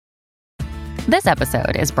This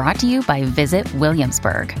episode is brought to you by Visit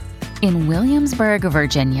Williamsburg. In Williamsburg,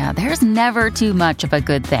 Virginia, there's never too much of a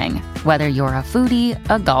good thing. Whether you're a foodie,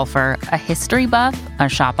 a golfer, a history buff, a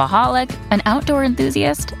shopaholic, an outdoor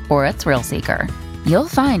enthusiast, or a thrill seeker, you'll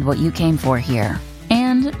find what you came for here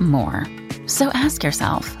and more. So ask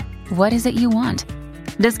yourself, what is it you want?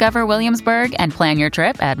 Discover Williamsburg and plan your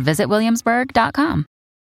trip at visitwilliamsburg.com.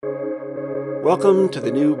 Welcome to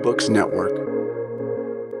the New Books Network.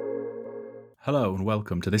 Hello and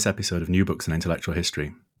welcome to this episode of New Books in Intellectual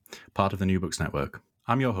History, part of the New Books Network.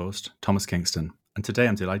 I'm your host, Thomas Kingston, and today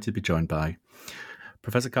I'm delighted to be joined by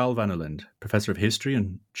Professor Carl Wennerlind, Professor of History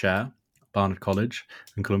and Chair, Barnard College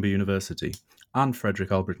and Columbia University, and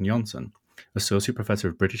Fredrik Albritton Jonsson, Associate Professor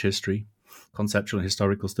of British History, Conceptual and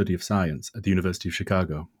Historical Study of Science at the University of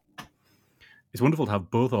Chicago. It's wonderful to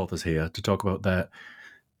have both authors here to talk about their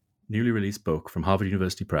newly released book from Harvard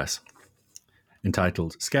University Press,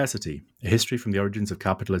 entitled Scarcity, A History from the Origins of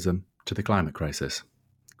Capitalism to the Climate Crisis.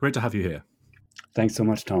 Great to have you here. Thanks so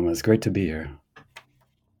much, Thomas. Great to be here.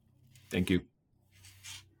 Thank you.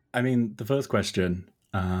 I mean, the first question,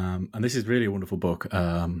 and this is really a wonderful book.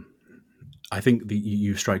 I think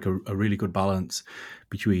you strike a really good balance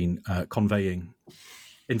between conveying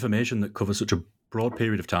information that covers such a broad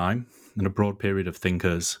period of time and a broad period of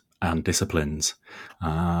thinkers and disciplines.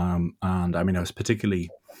 And I mean, I was particularly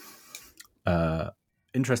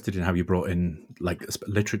interested in how you brought in like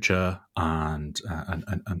literature and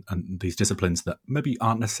these disciplines that maybe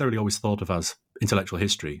aren't necessarily always thought of as intellectual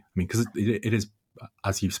history. I mean, because it is,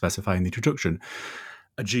 as you specify in the introduction,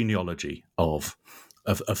 a genealogy of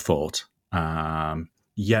thought.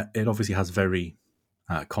 Yet it obviously has very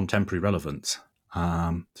contemporary relevance.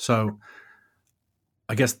 So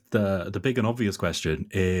I guess the big and obvious question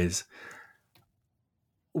is,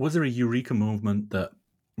 was there a eureka moment that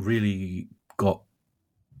really got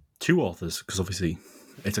two authors, because obviously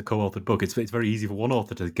it's a co-authored book, it's very easy for one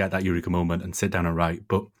author to get that eureka moment and sit down and write,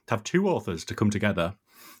 but to have two authors to come together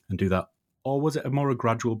and do that, or was it a more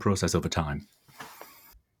gradual process over time?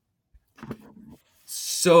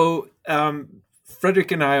 So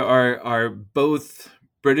Fredrik and I are both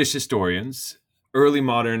British historians, early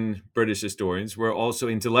modern British historians. We're also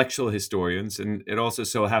intellectual historians, and it also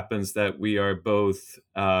so happens that we are both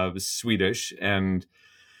Swedish and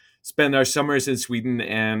spend our summers in Sweden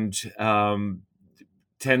and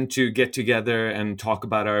tend to get together and talk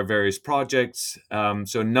about our various projects.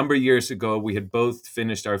 So a number of years ago, we had both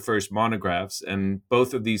finished our first monographs, and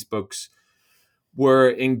both of these books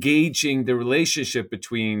were engaging the relationship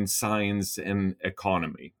between science and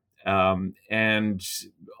economy. And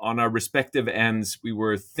on our respective ends, we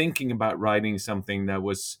were thinking about writing something that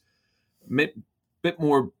was a bit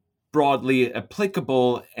more broadly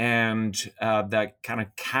applicable and that kind of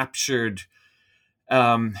captured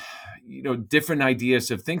different ideas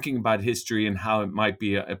of thinking about history and how it might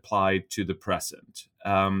be applied to the present.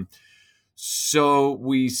 So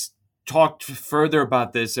we talked further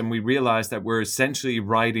about this, and we realized that we're essentially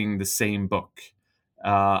writing the same book.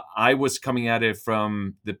 I was coming at it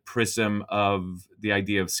from the prism of the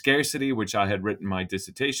idea of scarcity, which I had written my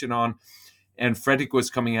dissertation on. And Fredrik was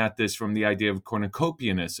coming at this from the idea of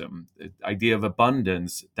cornucopianism, the idea of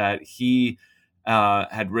abundance that he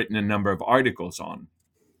had written a number of articles on.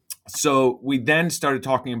 So we then started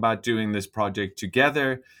talking about doing this project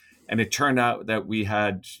together, and it turned out that we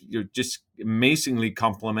had just amazingly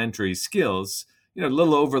complementary skills. A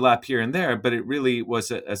little overlap here and there, but it really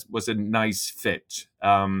was a nice fit.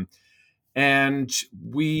 And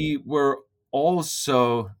we were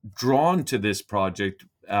also drawn to this project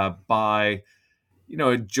by,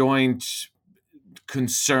 a joint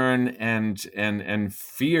concern and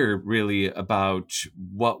fear really about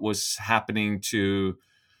what was happening to,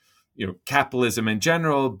 capitalism in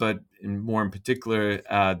general, but more in particular,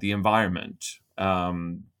 the environment.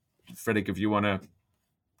 Fredrik, if you want to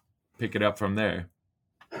pick it up from there.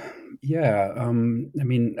 Yeah,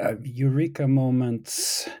 eureka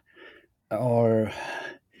moments are,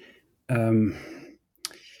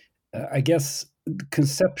 I guess,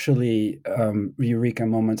 conceptually, eureka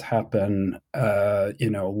moments happen,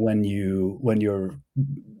 when you're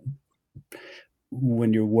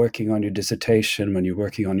working on your dissertation, when you're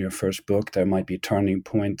working on your first book, there might be turning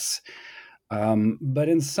points. But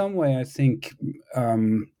in some way, I think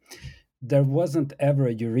there wasn't ever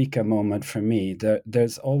a eureka moment for me.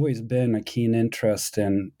 There's always been a keen interest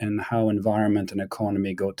in how environment and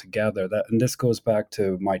economy go together. And this goes back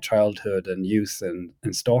to my childhood and youth in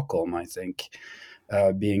Stockholm, I think,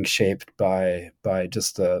 being shaped by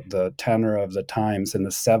just the tenor of the times in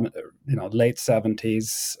the late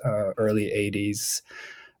 70s, early 80s.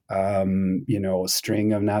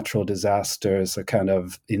 string of natural disasters, a kind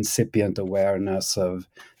of incipient awareness of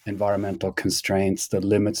environmental constraints, the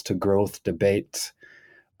limits to growth debate.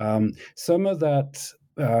 Some of that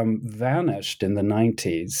vanished in the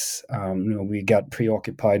 90s. We got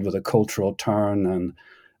preoccupied with a cultural turn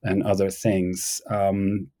and other things.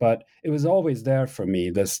 But it was always there for me,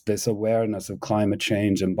 this awareness of climate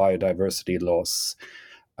change and biodiversity loss.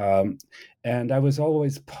 And I was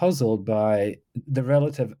always puzzled by the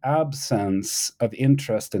relative absence of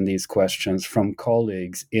interest in these questions from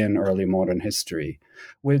colleagues in early modern history,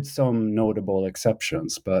 with some notable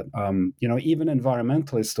exceptions. But, even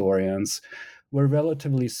environmental historians were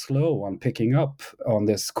relatively slow on picking up on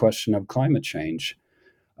this question of climate change.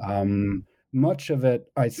 Much of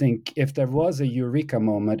it, I think, if there was a eureka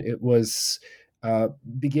moment, it was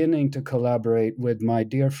beginning to collaborate with my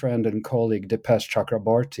dear friend and colleague Dipesh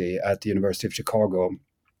Chakrabarty at the University of Chicago,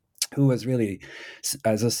 who was really,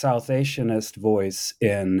 as a South Asianist voice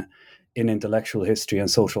in intellectual history and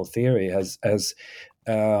social theory, has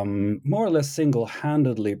more or less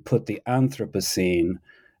single-handedly put the Anthropocene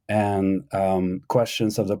and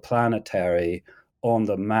questions of the planetary on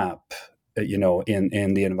the map,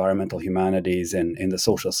 in the environmental humanities and in the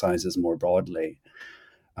social sciences more broadly.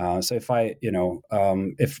 So if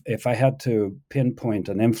I had to pinpoint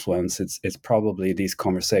an influence, it's probably these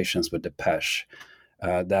conversations with Dipesh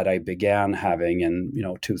that I began having in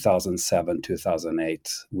 2007, 2008.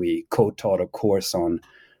 We co-taught a course on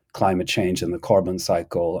climate change and the carbon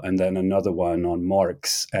cycle, and then another one on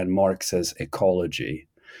Marx and Marx's ecology.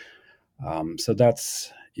 So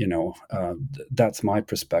that's my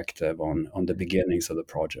perspective on the beginnings of the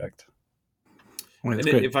project. And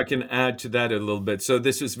if I can add to that a little bit, so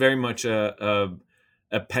this was very much a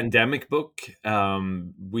pandemic book.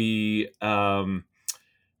 We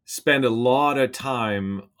spent a lot of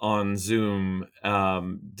time on Zoom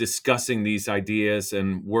discussing these ideas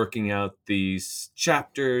and working out these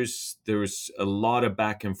chapters. There was a lot of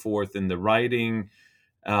back and forth in the writing.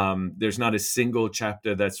 There's not a single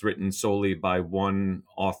chapter that's written solely by one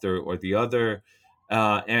author or the other.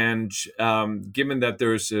 And given that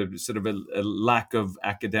there's a sort of a lack of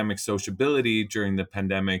academic sociability during the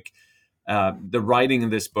pandemic, the writing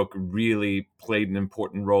of this book really played an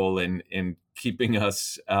important role in keeping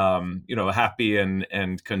us, happy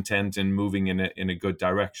and content and moving in a good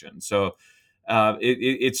direction. So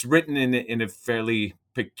it's written in a fairly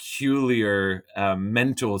peculiar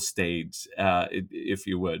mental state, if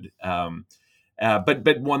you would,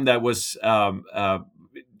 but one that was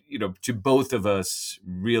to both of us,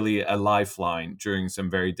 really a lifeline during some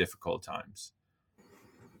very difficult times.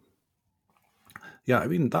 Yeah, I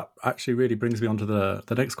mean, that actually really brings me on to the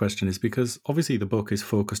next question, is because obviously the book is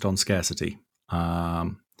focused on scarcity.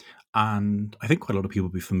 And I think quite a lot of people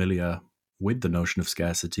will be familiar with the notion of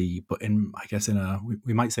scarcity, but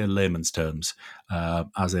we might say in layman's terms,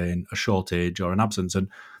 as in a shortage or an absence. And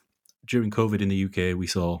during COVID in the UK, we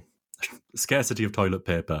saw scarcity of toilet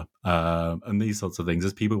paper and these sorts of things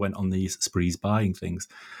as people went on these sprees buying things.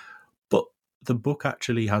 But the book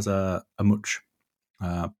actually has a much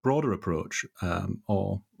broader approach, I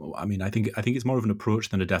think it's more of an approach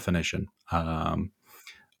than a definition. And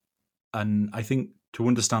I think to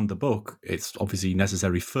understand the book, it's obviously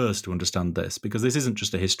necessary first to understand this, because this isn't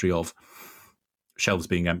just a history of shelves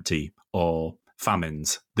being empty or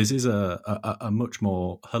famines. This is a much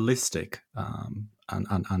more holistic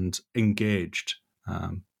and engaged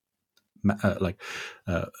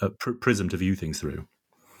prism to view things through.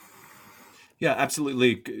 Yeah,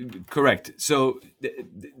 absolutely correct. So,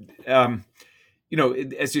 as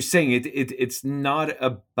you're saying, it's not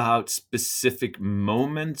about specific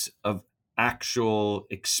moments of actual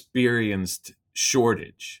experienced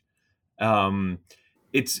shortage.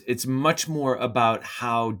 It's much more about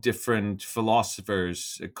how different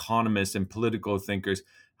philosophers, economists, and political thinkers,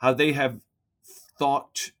 how they have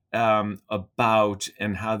thought about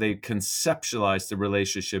and how they conceptualize the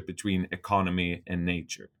relationship between economy and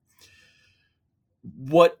nature.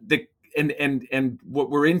 What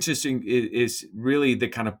we're interested in is really the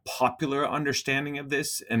kind of popular understanding of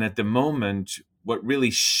this, and at the moment, what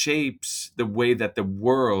really shapes the way that the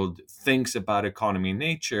world thinks about economy and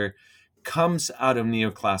nature comes out of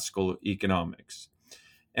neoclassical economics.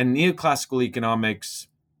 And neoclassical economics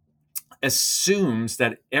assumes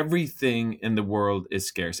that everything in the world is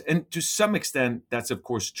scarce. And to some extent, that's of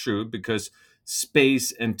course true, because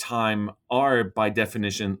space and time are by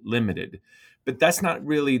definition limited. But that's not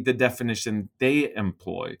really the definition they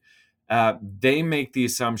employ. They make the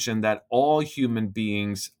assumption that all human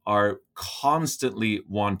beings are constantly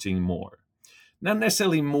wanting more. Not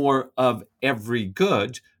necessarily more of every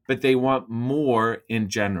good, but they want more in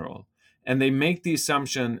general. And they make the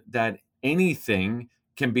assumption that anything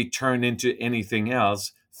can be turned into anything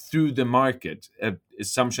else through the market, an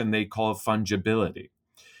assumption they call fungibility.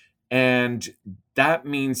 And that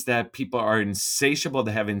means that people are insatiable,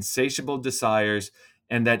 they have insatiable desires,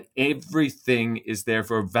 and that everything is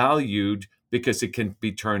therefore valued because it can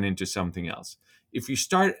be turned into something else. If you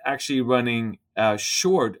start actually running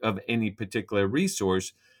short of any particular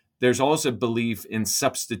resource, there's also belief in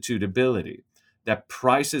substitutability, that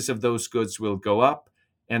prices of those goods will go up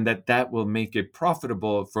and that will make it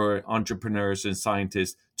profitable for entrepreneurs and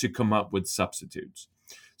scientists to come up with substitutes.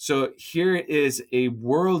 So here is a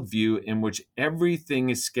worldview in which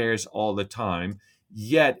everything is scarce all the time,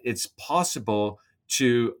 yet it's possible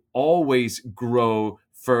to always grow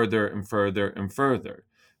further and further and further.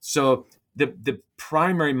 So the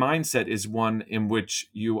primary mindset is one in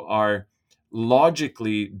which you are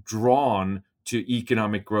logically drawn to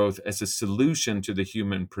economic growth as a solution to the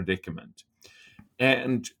human predicament.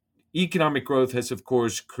 And economic growth has, of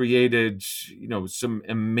course, created, some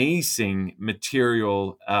amazing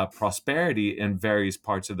material prosperity in various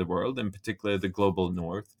parts of the world, in particular the global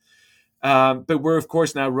north. But we're, of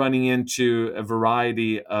course, now running into a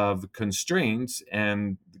variety of constraints,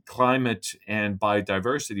 and climate and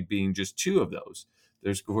biodiversity being just two of those.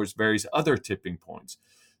 There's, of course, various other tipping points.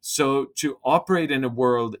 So to operate in a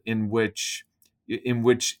world in which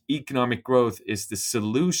economic growth is the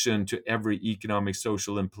solution to every economic,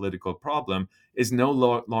 social, and political problem is no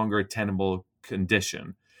longer a tenable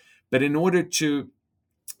condition. But in order to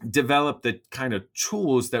develop the kind of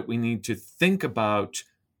tools that we need to think about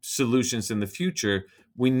solutions in the future,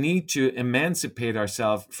 we need to emancipate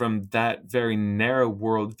ourselves from that very narrow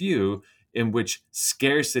worldview in which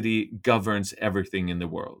scarcity governs everything in the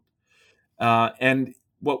world. And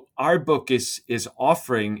what our book is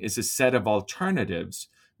offering is a set of alternatives,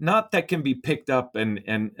 not that can be picked up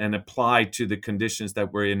and applied to the conditions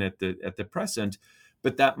that we're in at the present,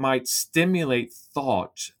 but that might stimulate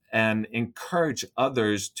thought and encourage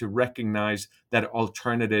others to recognize that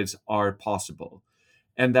alternatives are possible.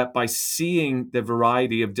 And that by seeing the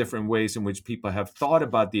variety of different ways in which people have thought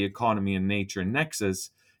about the economy and nature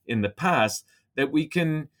nexus in the past, that we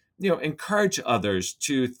can encourage others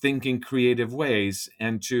to think in creative ways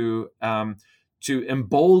and to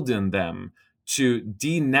embolden them to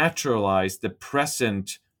denaturalize the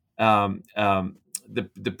present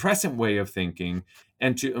the present way of thinking,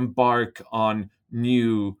 and to embark on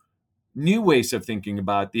new ways of thinking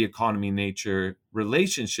about the economy-nature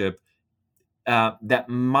relationship that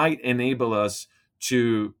might enable us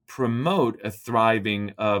to promote a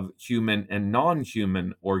thriving of human and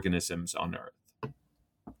non-human organisms on Earth.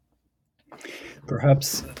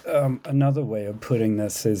 Perhaps another way of putting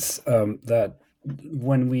this is that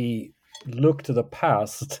when we look to the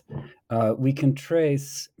past, we can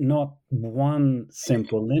trace not one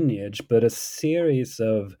simple lineage, but a series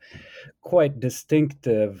of quite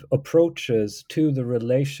distinctive approaches to the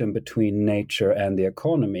relation between nature and the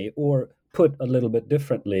economy, or put a little bit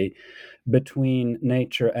differently, between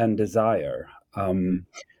nature and desire.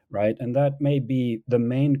 Right, and that may be the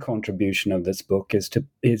main contribution of this book, is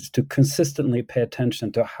to consistently pay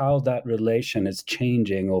attention to how that relation is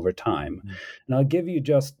changing over time. Mm-hmm. And I'll give you,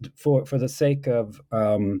 just for the sake of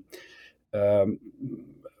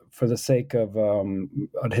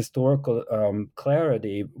historical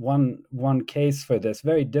clarity, one case for this,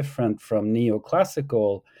 very different from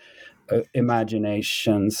neoclassical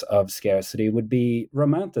imaginations of scarcity, would be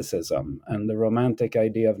romanticism and the romantic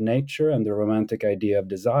idea of nature and the romantic idea of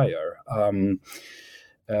desire.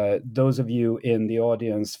 Those of you in the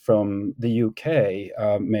audience from the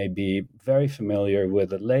UK may be very familiar with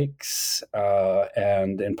the lakes,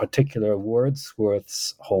 and in particular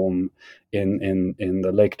Wordsworth's home in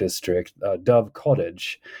the Lake District, Dove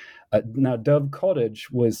Cottage. Now, Dove Cottage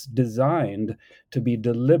was designed to be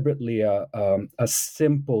deliberately a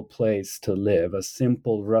simple place to live, a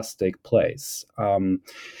simple rustic place.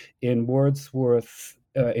 In Wordsworth's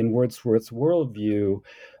worldview,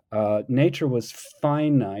 nature was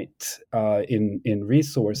finite in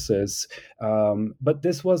resources, but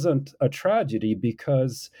this wasn't a tragedy,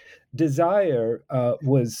 because desire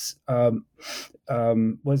was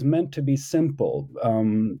meant to be simple.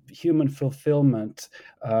 Human fulfillment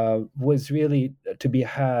was really to be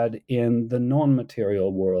had in the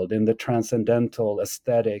non-material world, in the transcendental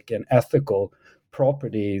aesthetic and ethical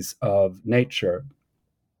properties of nature.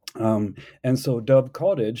 And so Dove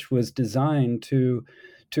Cottage was designed to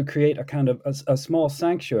to create a kind of a small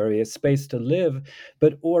sanctuary, a space to live,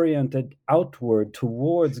 but oriented outward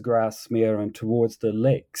towards Grasmere and towards the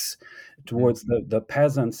lakes, towards the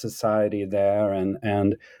peasant society there,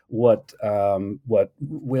 and what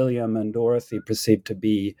William and Dorothy perceived to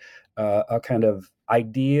be a kind of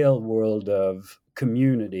ideal world of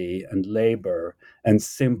community and labor and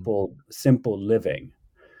simple living,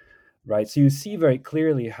 right? So you see very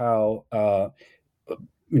clearly how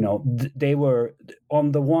they were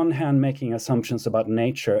on the one hand making assumptions about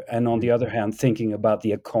nature, and on the other hand thinking about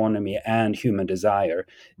the economy and human desire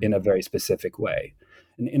in a very specific way.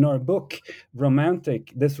 And in our book,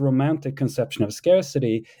 this romantic conception of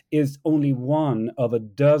scarcity is only one of a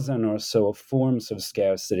dozen or so forms of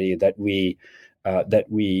scarcity that we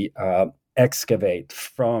excavate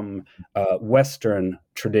from Western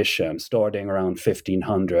tradition, starting around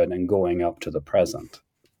 1500 and going up to the present.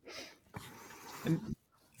 And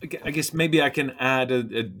I guess maybe I can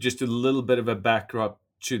add just a little bit of a backdrop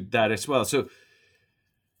to that as well. So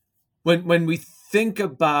when we think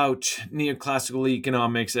about neoclassical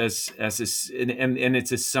economics and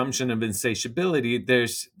its assumption of insatiability,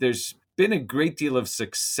 there's been a great deal of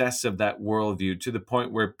success of that worldview, to the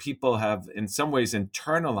point where people have in some ways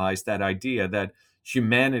internalized that idea that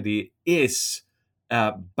humanity is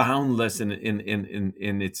boundless in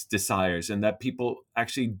its desires, and that people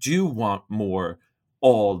actually do want more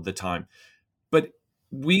all the time. But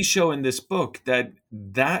we show in this book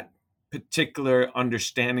that particular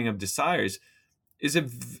understanding of desires is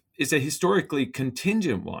a historically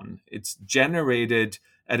contingent one. It's generated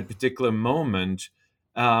at a particular moment,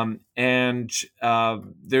 and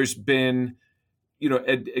there's been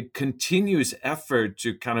a continuous effort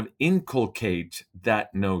to kind of inculcate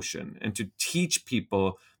that notion and to teach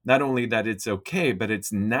people not only that it's okay, but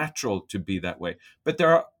it's natural to be that way. But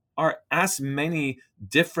there are as many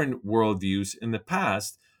different worldviews in the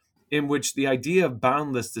past in which the idea of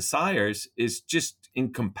boundless desires is just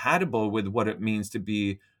incompatible with what it means to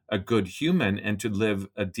be a good human and to live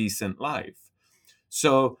a decent life.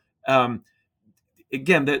 So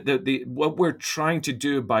again, what we're trying to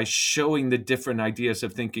do by showing the different ideas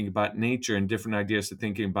of thinking about nature and different ideas of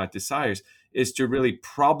thinking about desires is to really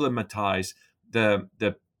problematize the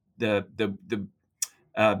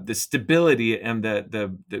stability and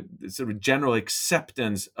the sort of general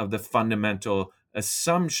acceptance of the fundamental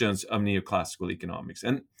assumptions of neoclassical economics.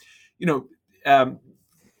 And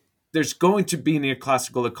there's going to be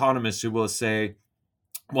neoclassical economists who will say,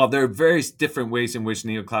 well, there are various different ways in which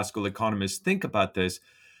neoclassical economists think about this,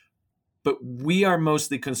 but we are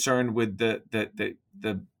mostly concerned with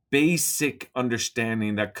the basic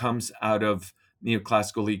understanding that comes out of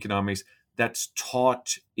neoclassical economics that's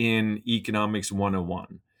taught in Economics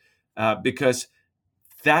 101, because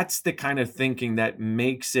that's the kind of thinking that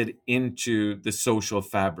makes it into the social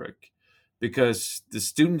fabric. Because the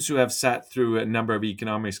students who have sat through a number of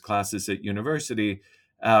economics classes at university,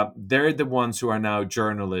 they're the ones who are now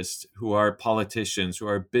journalists, who are politicians, who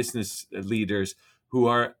are business leaders, who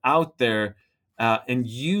are out there and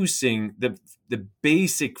using the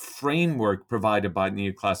basic framework provided by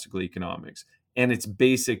neoclassical economics and its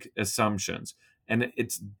basic assumptions. And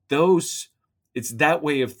it's that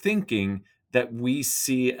way of thinking that we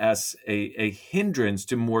see as a hindrance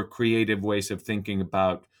to more creative ways of thinking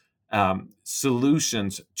about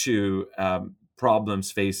solutions to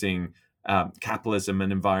problems facing capitalism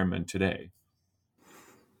and environment today.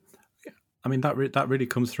 I mean, that really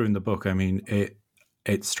comes through in the book. I mean,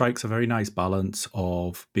 it strikes a very nice balance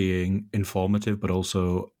of being informative but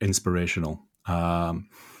also inspirational,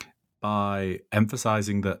 by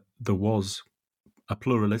emphasizing that there was a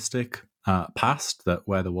pluralistic past, that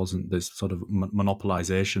where there wasn't this sort of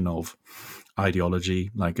monopolization of ideology.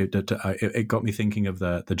 Like it got me thinking of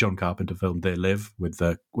the John Carpenter film They Live, with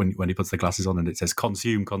when he puts the glasses on and it says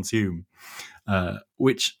consume,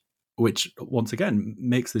 which once again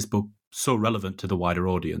makes this book so relevant to the wider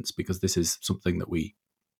audience, because this is something that we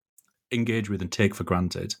engage with and take for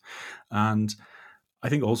granted. And I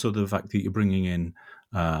think also the fact that you're bringing in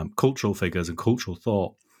cultural figures and cultural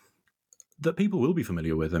thought that people will be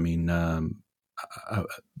familiar with. I mean,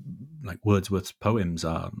 like Wordsworth's poems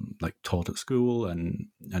are like taught at school, and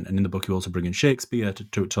in the book you also bring in Shakespeare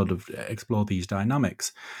to sort of explore these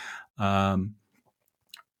dynamics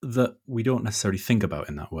that we don't necessarily think about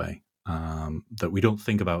in that way, that we don't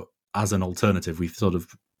think about as an alternative. We've sort of,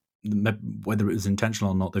 whether it was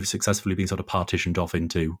intentional or not, they've successfully been sort of partitioned off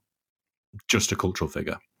into just a cultural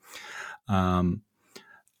figure. I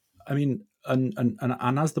mean, and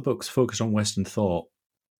as the book's focused on Western thought,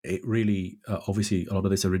 it really, obviously, a lot of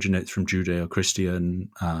this originates from Judeo-Christian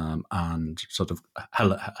and sort of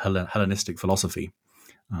Hellenistic philosophy.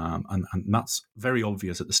 and that's very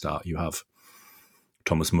obvious at the start. You have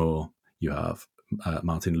Thomas More, you have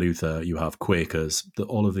Martin Luther, you have Quakers,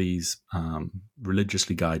 all of these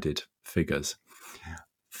religiously guided figures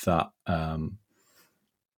that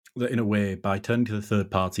in a way, by turning to the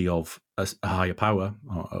third party of a higher power,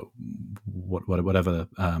 or whatever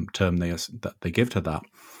term that they give to that,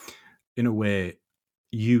 in a way,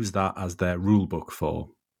 use that as their rule book for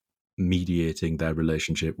mediating their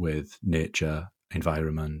relationship with nature,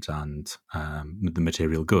 environment, and the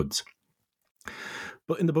material goods.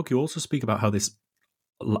 But in the book, you also speak about how this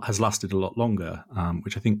has lasted a lot longer,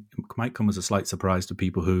 which I think might come as a slight surprise to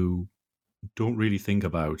people who don't really think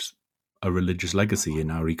about a religious legacy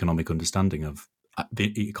in our economic understanding of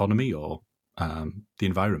the economy or the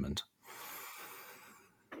environment.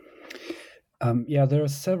 There are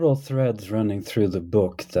several threads running through the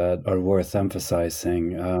book that are worth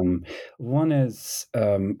emphasizing. One is,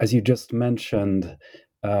 as you just mentioned,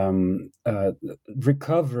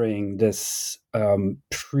 recovering this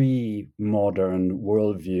pre-modern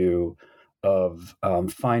worldview of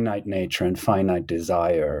finite nature and finite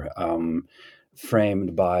desire,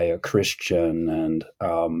 framed by a Christian and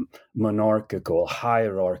monarchical,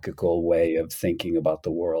 hierarchical way of thinking about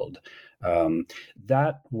the world.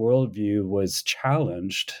 That worldview was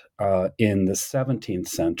challenged in the 17th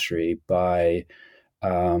century by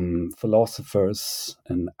philosophers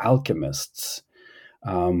and alchemists.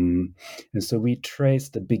 And so we trace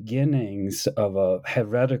the beginnings of a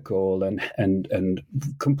heretical and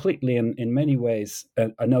completely, in many ways,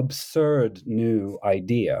 an absurd new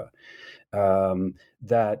idea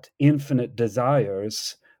that infinite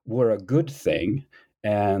desires were a good thing,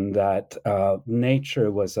 and that nature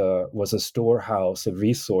was a storehouse of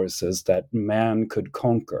resources that man could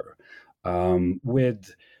conquer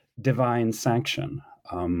with divine sanction.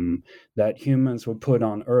 That humans were put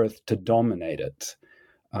on earth to dominate it.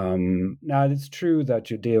 Now, it's true that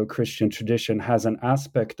Judeo-Christian tradition has an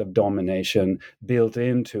aspect of domination built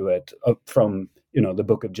into it from the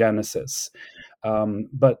book of Genesis.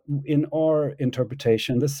 But in our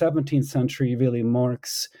interpretation, the 17th century really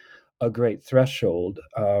marks a great threshold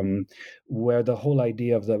where the whole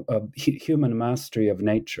idea of human mastery of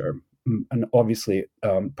nature, and obviously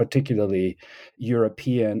particularly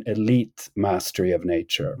European elite mastery of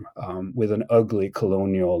nature, with an ugly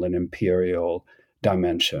colonial and imperial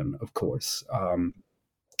dimension, of course.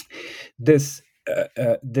 This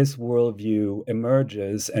worldview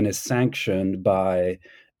emerges and is sanctioned by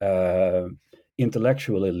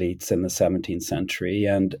intellectual elites in the 17th century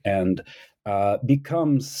and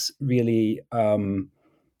becomes really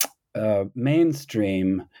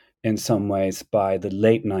mainstream in some ways by the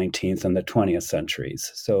late 19th and the 20th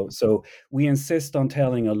centuries. So we insist on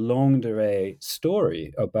telling a longue durée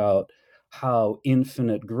story about how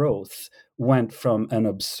infinite growth went from an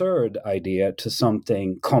absurd idea to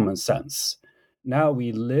something common sense. Now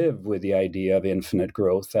we live with the idea of infinite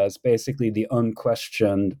growth as basically the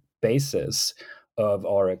unquestioned basis of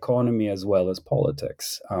our economy as well as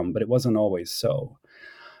politics, but it wasn't always so.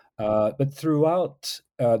 But throughout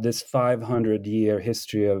this 500-year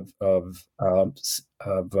history of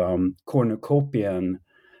cornucopian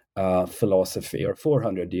philosophy, or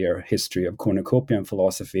 400-year history of cornucopian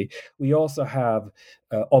philosophy, we also have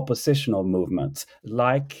oppositional movements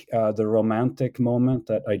like the Romantic moment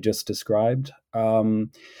that I just described.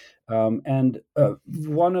 And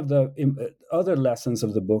one of the other lessons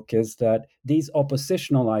of the book is that these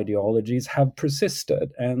oppositional ideologies have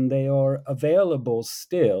persisted, and they are available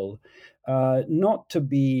still, not to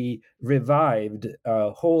be revived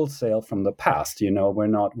wholesale from the past. We're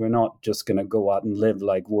not just going to go out and live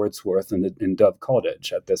like Wordsworth in Dove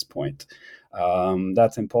Cottage at this point.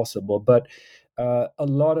 That's impossible. But a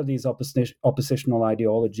lot of these oppositional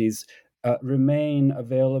ideologies remain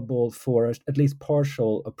available for at least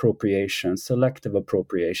partial appropriation, selective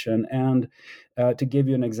appropriation. And to give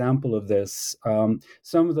you an example of this,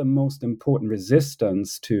 some of the most important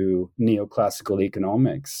resistance to neoclassical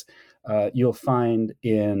economics you'll find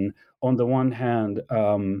in, on the one hand,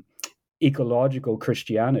 ecological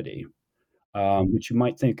Christianity, which you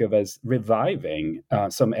might think of as reviving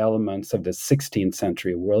some elements of the 16th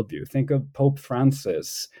century worldview. Think of Pope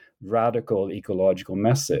Francis' radical ecological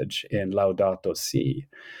message in Laudato Si.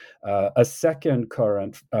 A second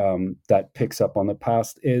current that picks up on the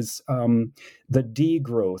past is the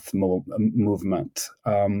degrowth movement,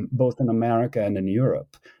 both in America and in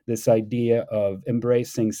Europe. This idea of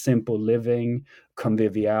embracing simple living,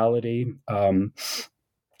 conviviality,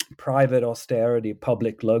 private austerity,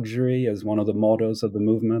 public luxury as one of the mottos of the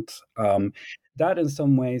movement. That in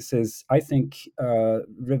some ways is, I think,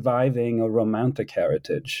 reviving a romantic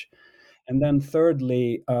heritage. And then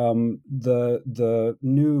thirdly, the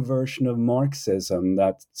new version of Marxism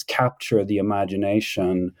that's captured the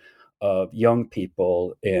imagination of young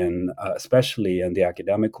people especially in the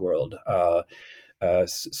academic world.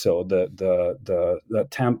 So the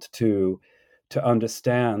attempt to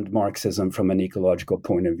understand Marxism from an ecological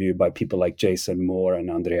point of view by people like Jason Moore and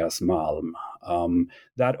Andreas Malm,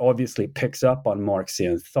 that obviously picks up on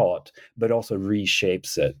Marxian thought, but also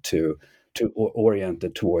reshapes it to orient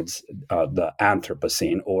it towards the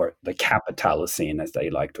Anthropocene, or the Capitalism, as they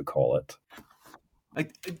like to call it.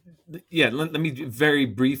 Let me very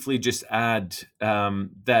briefly just add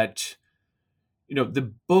that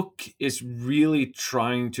the book is really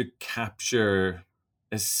trying to capture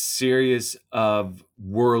a series of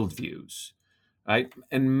worldviews, right?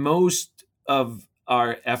 And most of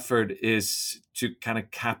our effort is to kind of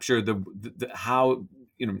capture the how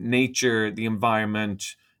nature, the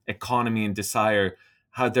environment, economy, and desire,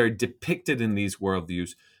 how they're depicted in these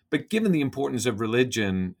worldviews. But given the importance of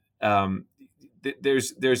religion,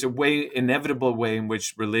 there's a inevitable way in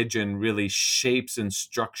which religion really shapes and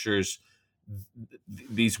structures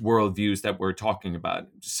these worldviews that we're talking about.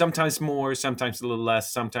 Sometimes more, sometimes a little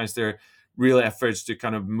less. Sometimes there are real efforts to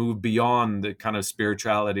kind of move beyond the kind of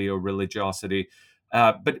spirituality or religiosity.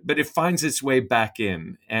 But it finds its way back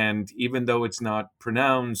in, and even though it's not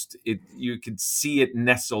pronounced, you can see it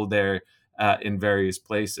nestled there in various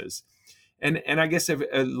places. And I guess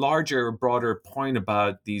a larger, broader point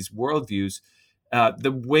about these worldviews,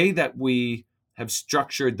 the way that we have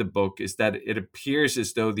structured the book is that it appears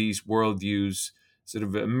as though these worldviews sort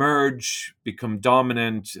of emerge, become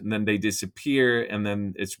dominant, and then they disappear, and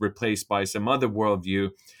then it's replaced by some other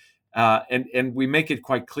worldview. And we make it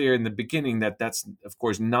quite clear in the beginning that that's, of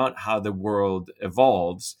course, not how the world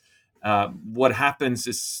evolves. What happens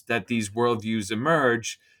is that these worldviews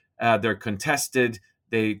emerge, they're contested,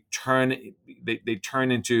 they turn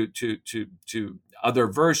into other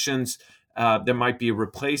versions. There might be a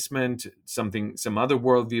replacement, some other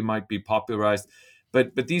worldview might be popularized,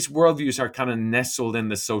 but these worldviews are kind of nestled in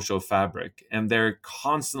the social fabric, and they're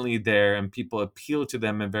constantly there, and people appeal to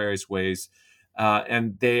them in various ways,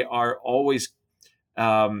 and they are always,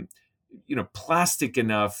 plastic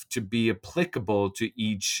enough to be applicable to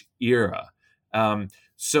each era.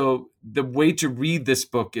 So the way to read this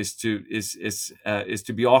book is to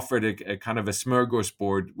be offered a kind of a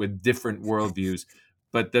smorgasbord with different worldviews.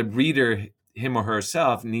 But the reader, him or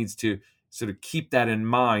herself, needs to sort of keep that in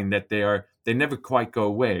mind, that they never quite go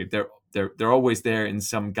away. They're always there in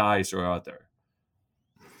some guise or other.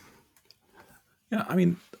 Yeah, I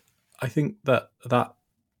mean, I think that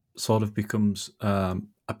sort of becomes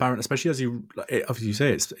apparent, especially as you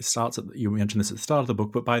say, it starts at, you mentioned this at the start of the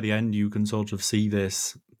book, but by the end you can sort of see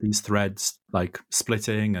these threads like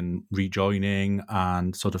splitting and rejoining,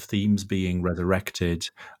 and sort of themes being resurrected.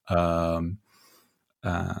 And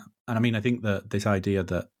I mean, I think that this idea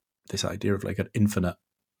of like an infinite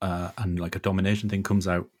and like a domination thing comes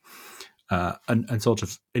out and sort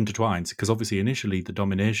of intertwines, because obviously initially the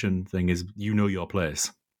domination thing is your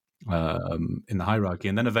place in the hierarchy,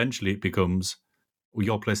 and then eventually it becomes, well,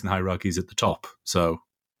 your place in the hierarchy is at the top, so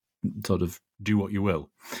sort of do what you will.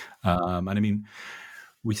 And I mean,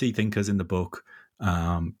 we see thinkers in the book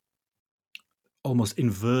almost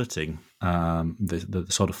inverting the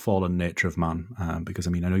sort of fallen nature of man, because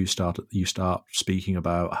I mean, I know you start speaking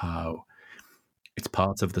about how it's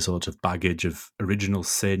part of the sort of baggage of original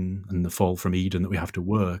sin and the fall from Eden that we have to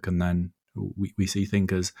work, and then we see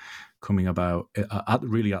thinkers coming about at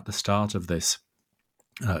the start of this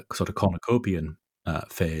sort of cornucopian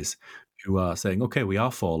phase, who are saying, okay, we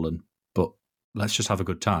are fallen, but let's just have a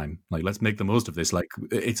good time. Like, let's make the most of this. Like,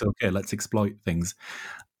 it's okay. Let's exploit things.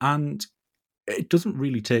 And it doesn't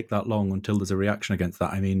really take that long until there's a reaction against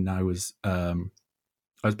that. I mean, I was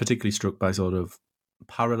particularly struck by sort of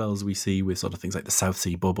parallels we see with sort of things like the South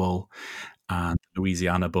Sea bubble and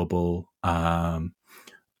Louisiana bubble.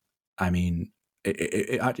 I mean,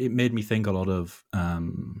 it made me think a lot of.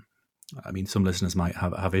 I mean, some listeners might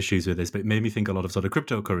have issues with this, but it made me think a lot of sort of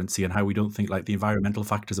cryptocurrency and how we don't think like the environmental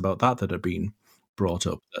factors about that are being brought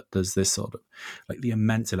up. That there's this sort of like the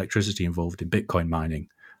immense electricity involved in Bitcoin mining,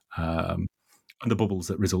 and the bubbles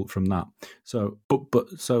that result from that. So, but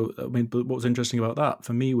what was interesting about that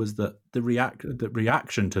for me was that the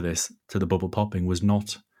reaction to the bubble popping was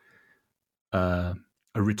not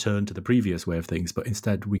a return to the previous way of things, but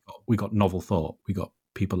instead we got novel thought. We got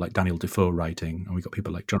people like Daniel Defoe writing, and we got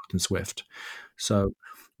people like Jonathan Swift. So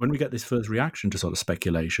when we get this first reaction to sort of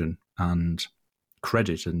speculation and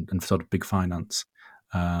credit and sort of big finance,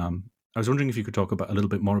 I was wondering if you could talk about a little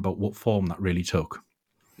bit more about what form that really took.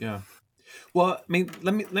 Yeah. Well, I mean,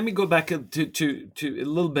 let me go back to a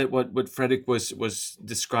little bit what Fredrik was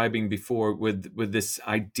describing before with this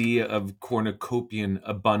idea of cornucopian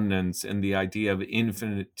abundance and the idea of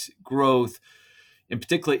infinite growth, in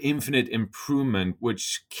particular infinite improvement,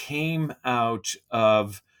 which came out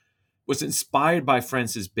of was inspired by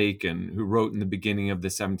Francis Bacon, who wrote in the beginning of the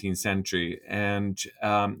 17th century, and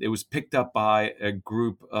it was picked up by a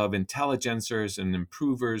group of intelligencers and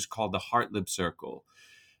improvers called the Hartlib Circle.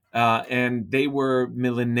 And they were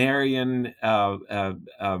millenarian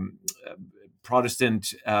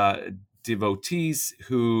Protestant devotees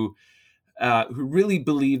who really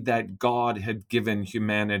believed that God had given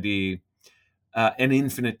humanity an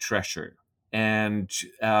infinite treasure, and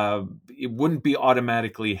it wouldn't be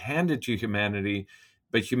automatically handed to humanity,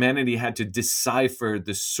 but humanity had to decipher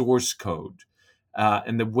the source code.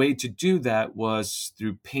 And the way to do that was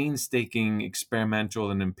through painstaking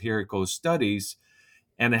experimental and empirical studies,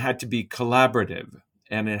 and it had to be collaborative,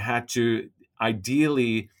 and it had to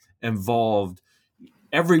ideally involve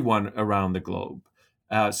everyone around the globe.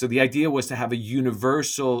 So the idea was to have a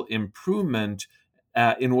universal improvement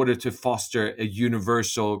in order to foster a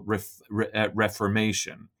universal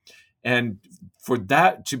reformation. And for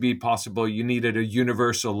that to be possible, you needed a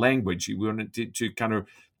universal language. You wanted to kind of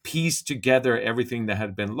piece together everything that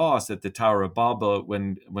had been lost at the Tower of Babel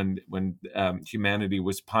when humanity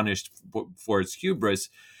was punished for its hubris.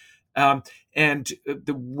 And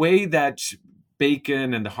the way that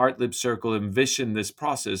Bacon and the Hartlib Circle envisioned this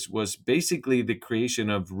process was basically the creation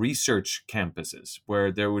of research campuses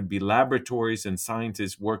where there would be laboratories and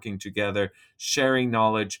scientists working together, sharing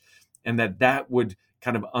knowledge, and that would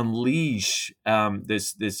kind of unleash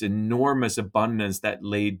this enormous abundance that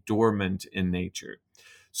lay dormant in nature.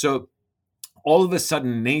 So all of a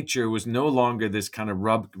sudden, nature was no longer this kind of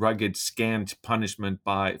rugged, scant punishment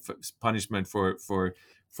for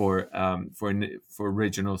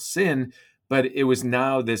original sin, but it was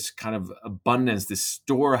now this kind of abundance, this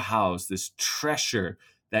storehouse, this treasure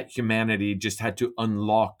that humanity just had to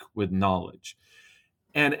unlock with knowledge.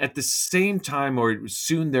 And at the same time, or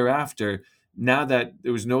soon thereafter, now that it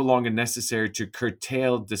was no longer necessary to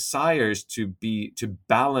curtail desires to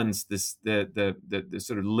balance the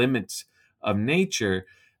sort of limits of nature,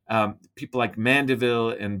 people like Mandeville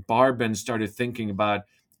and Barban started thinking about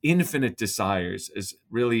infinite desires as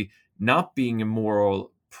really not being a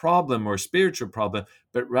moral problem or spiritual problem,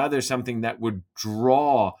 but rather something that would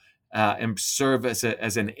draw and serve as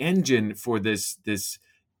an engine for this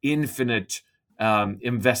infinite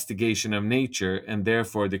investigation of nature, and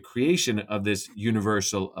therefore the creation of this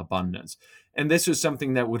universal abundance. And this was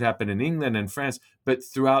something that would happen in England and France, but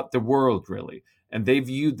throughout the world, really. And they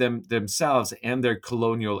viewed themselves and their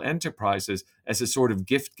colonial enterprises as a sort of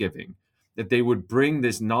gift giving, that they would bring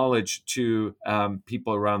this knowledge to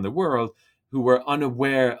people around the world who were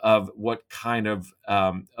unaware of what kind of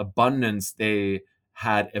abundance they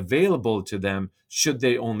had available to them should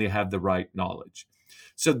they only have the right knowledge.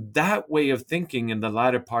 So that way of thinking in the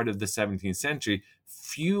latter part of the 17th century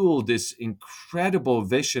fueled this incredible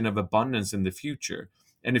vision of abundance in the future.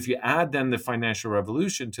 And if you add then the financial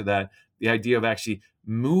revolution to that, the idea of actually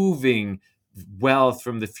moving wealth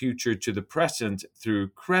from the future to the present through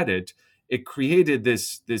credit, it created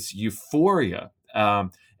this euphoria.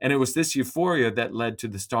 And it was this euphoria that led to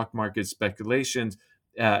the stock market speculations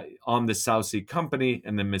on the South Sea Company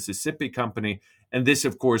and the Mississippi Company. And this,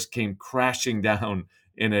 of course, came crashing down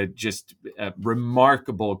in a just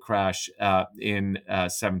remarkable crash in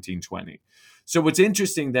 1720. So what's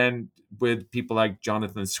interesting then with people like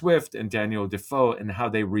Jonathan Swift and Daniel Defoe and how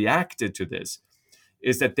they reacted to this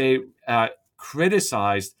is that they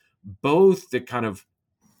criticized both the kind of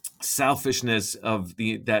selfishness of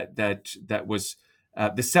the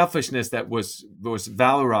selfishness that was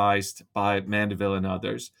valorized by Mandeville and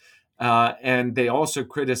others, and they also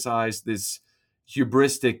criticized this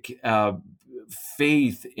hubristic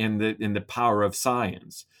faith in the power of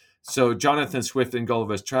science. So Jonathan Swift in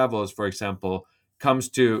Gulliver's Travels, for example, comes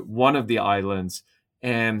to one of the islands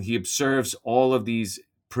and he observes all of these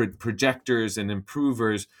projectors and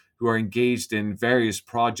improvers who are engaged in various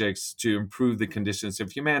projects to improve the conditions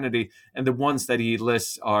of humanity. And the ones that he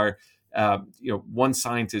lists are, one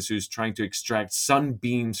scientist who's trying to extract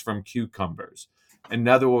sunbeams from cucumbers.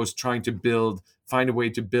 Another was trying to find a way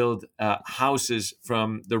to build houses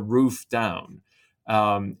from the roof down.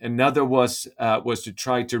 Another was to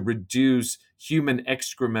try to reduce human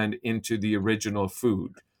excrement into the original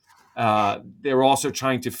food. They were also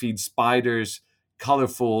trying to feed spiders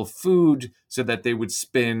colorful food so that they would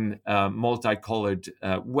spin multicolored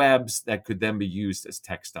webs that could then be used as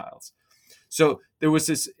textiles. So there was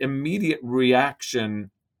this immediate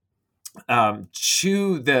reaction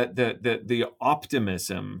to the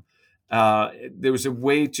optimism, there was a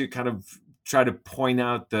way to kind of try to point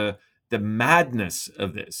out the madness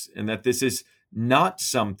of this, and that this is not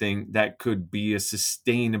something that could be a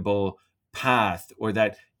sustainable path, or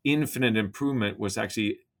that infinite improvement was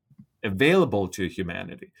actually available to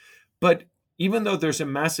humanity. But even though there's a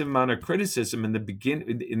massive amount of criticism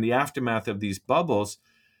in the aftermath of these bubbles,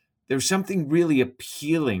 there's something really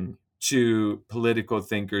appealing to political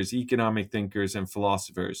thinkers, economic thinkers, and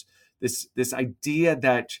philosophers. This idea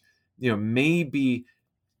that, maybe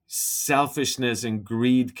selfishness and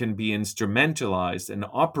greed can be instrumentalized and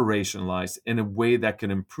operationalized in a way that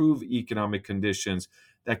can improve economic conditions,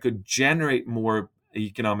 that could generate more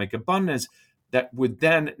economic abundance, that would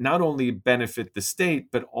then not only benefit the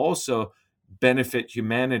state, but also benefit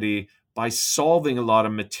humanity by solving a lot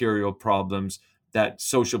of material problems that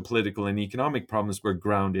social, political, and economic problems were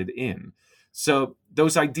grounded in. So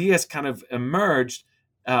those ideas kind of emerged,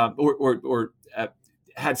 or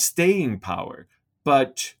had staying power,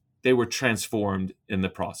 but they were transformed in the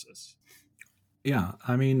process. Yeah,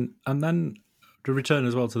 I mean, and then to return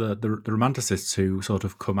as well to the romanticists who sort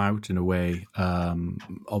of come out in a way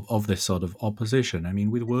of this sort of opposition. I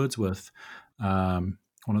mean, with Wordsworth, one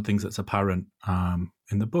of the things that's apparent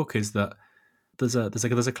in the book is that there's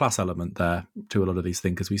a class element there to a lot of these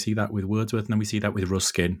thinkers. We see that with Wordsworth, and then we see that with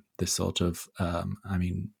Ruskin. This sort of,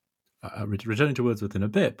 returning to Wordsworth in a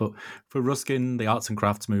bit, but for Ruskin, the arts and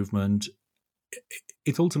crafts movement,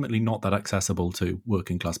 it's ultimately not that accessible to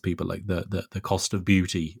working class people. Like the cost of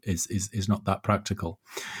beauty is not that practical.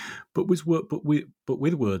 But with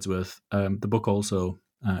Wordsworth, the book also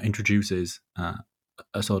introduces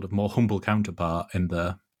a sort of more humble counterpart in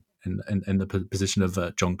the position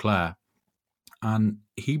of John Clare, and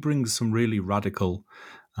he brings some really radical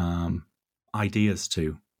ideas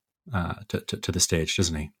to the stage,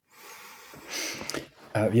 doesn't he?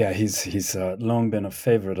 Yeah, he's long been a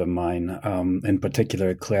favorite of mine. In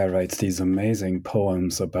particular, Clare writes these amazing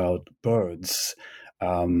poems about birds.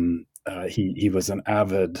 He was an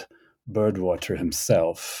avid birdwatcher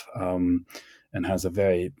himself, and has a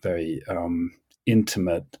very, very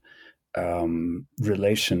intimate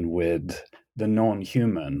relation with the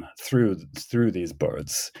non-human through these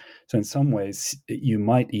birds. So in some ways, you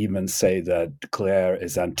might even say that Clare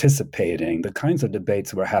is anticipating the kinds of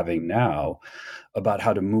debates we're having now about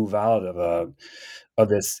how to move out of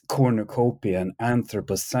this cornucopian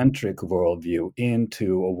anthropocentric worldview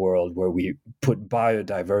into a world where we put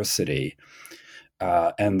biodiversity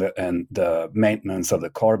and the maintenance of the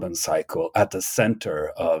carbon cycle at the center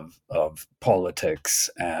of politics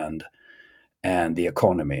and the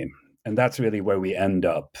economy. And that's really where we end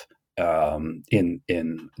up in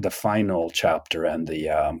the final chapter and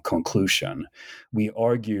the conclusion. We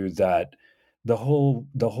argue that the whole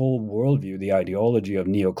worldview, the ideology of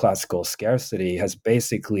neoclassical scarcity, has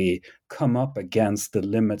basically come up against the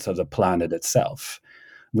limits of the planet itself.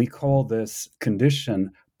 We call this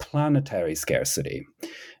condition planetary scarcity.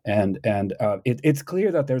 And it's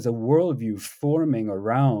clear that there's a worldview forming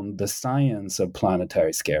around the science of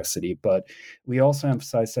planetary scarcity, but we also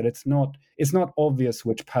emphasize that it's not obvious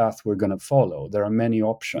which path we're going to follow. There are many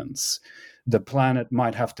options. The planet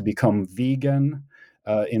might have to become vegan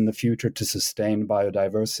in the future to sustain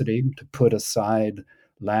biodiversity, to put aside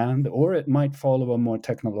land, or it might follow a more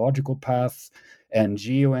technological path and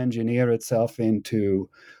geoengineer itself into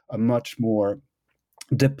a much more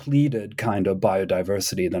depleted kind of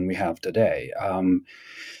biodiversity than we have today.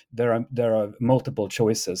 There are multiple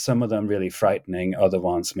choices, some of them really frightening, other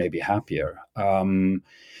ones maybe happier.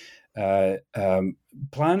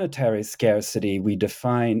 Planetary scarcity we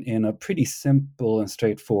define in a pretty simple and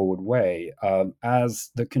straightforward way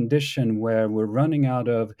as the condition where we're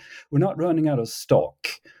not running out of stock.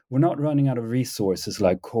 We're not running out of resources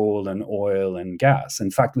like coal and oil and gas.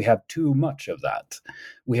 In fact, we have too much of that.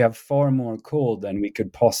 We have far more coal than we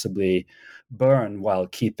could possibly burn while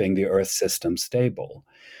keeping the Earth system stable.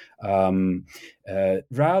 Rather,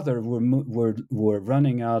 we're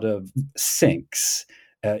running out of sinks.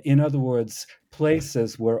 In other words,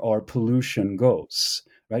 places where our pollution goes.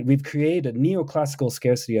 Right? We've created neoclassical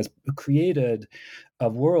scarcity has created a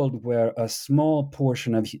world where a small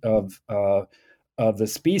portion of the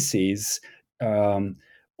species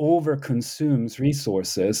overconsumes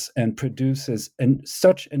resources and produces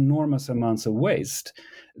such enormous amounts of waste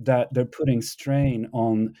that they're putting strain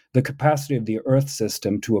on the capacity of the Earth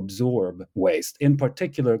system to absorb waste, in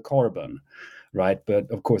particular carbon, right? But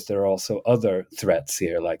of course, there are also other threats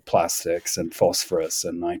here like plastics and phosphorus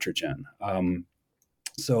and nitrogen.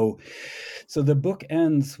 So the book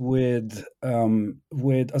ends with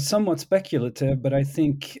a somewhat speculative, but I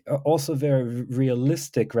think also very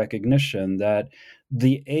realistic recognition that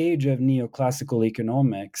the age of neoclassical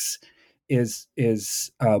economics is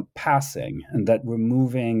passing, and that we're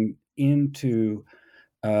moving into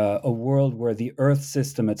a world where the Earth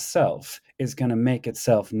system itself is going to make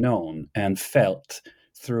itself known and felt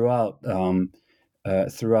throughout the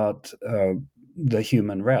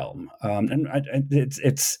human realm. And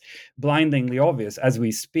it's blindingly obvious as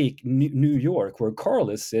we speak. New York, where Carl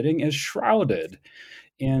is sitting, is shrouded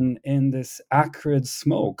in this acrid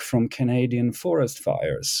smoke from Canadian forest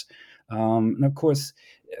fires. And of course,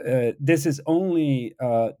 this is only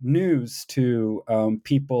news to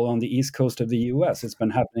people on the east coast of the U.S. It's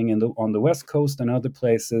been happening on the west coast and other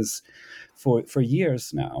places for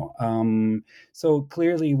years now. So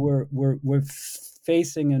clearly, we're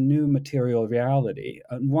facing a new material reality.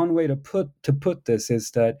 One way to put this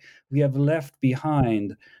is that we have left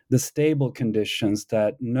behind the stable conditions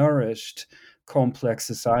that nourished complex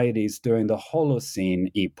societies during the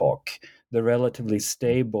Holocene epoch, the relatively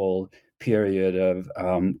stable period of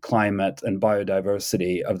climate and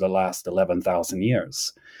biodiversity of the last 11,000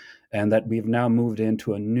 years. And that we've now moved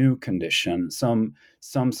into a new condition. Some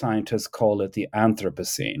scientists call it the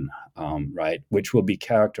Anthropocene, right, which will be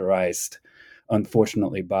characterized,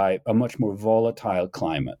 unfortunately, by a much more volatile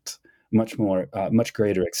climate, much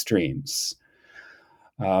greater extremes.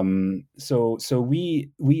 So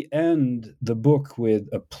we end the book with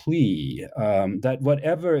a plea that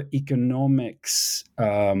whatever economics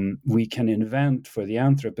we can invent for the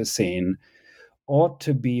Anthropocene ought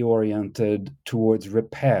to be oriented towards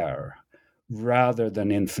repair rather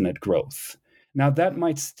than infinite growth. Now, that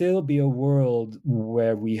might still be a world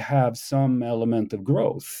where we have some element of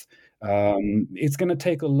growth. It's going to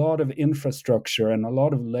take a lot of infrastructure and a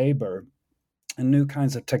lot of labor and new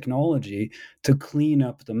kinds of technology to clean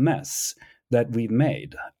up the mess that we've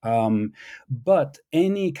made. But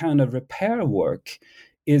any kind of repair work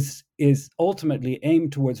is ultimately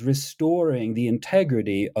aimed towards restoring the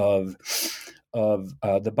integrity of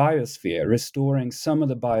the biosphere, restoring some of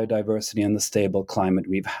the biodiversity and the stable climate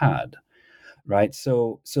we've had, right?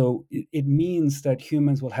 So it means that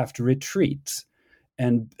humans will have to retreat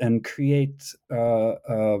and create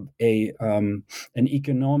an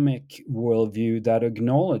economic worldview that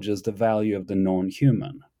acknowledges the value of the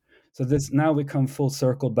non-human. So this now we come full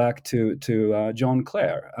circle back to John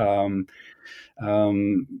Clare.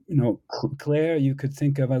 Clare you could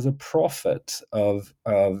think of as a prophet of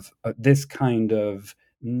this kind of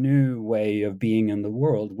new way of being in the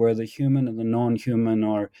world, where the human and the non-human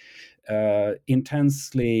are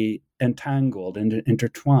intensely entangled and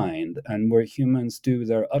intertwined, and where humans do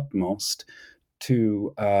their utmost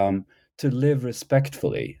to live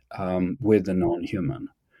respectfully with the non-human.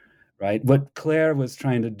 Right, what Clare was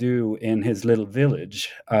trying to do in his little village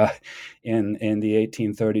in the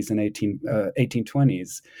 1830s and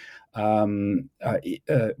 1820s,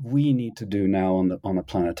 we need to do now on a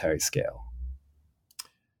planetary scale.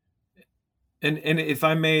 And if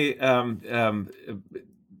I may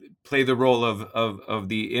play the role of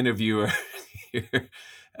the interviewer here,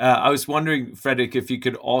 I was wondering, Fredrik, if you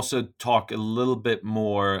could also talk a little bit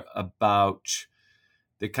more about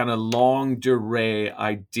the kind of longue durée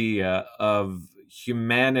idea of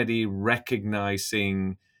humanity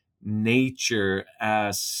recognizing nature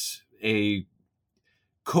as a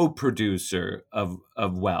co-producer of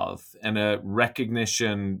wealth, and a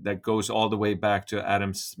recognition that goes all the way back to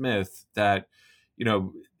Adam Smith that,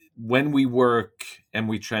 when we work and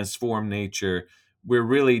we transform nature, we're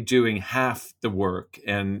really doing half the work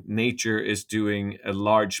and nature is doing a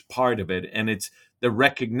large part of it. And it's the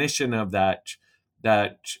recognition of that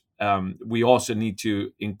we also need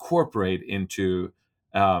to incorporate into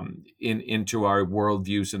our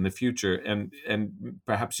worldviews in the future. And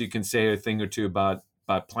perhaps you can say a thing or two about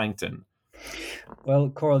plankton. Well,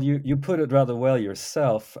 Carl, you put it rather well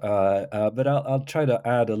yourself, but I'll try to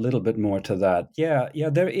add a little bit more to that. Yeah,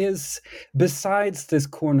 there is, besides this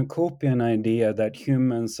cornucopian idea that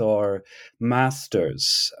humans are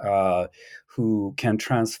masters who can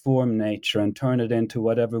transform nature and turn it into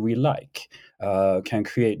whatever we like, can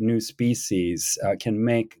create new species, can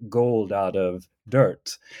make gold out of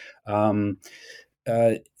dirt.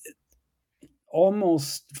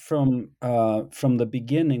 Almost from the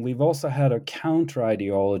beginning, we've also had a counter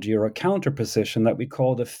ideology or a counter position that we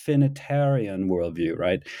call the finitarian worldview,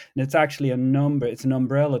 right? And it's actually it's an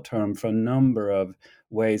umbrella term for a number of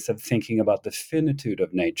ways of thinking about the finitude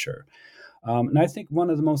of nature. And I think one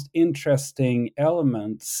of the most interesting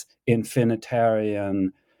elements in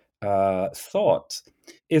finitarian thought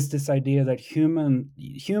is this idea that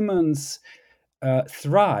humans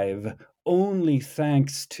thrive only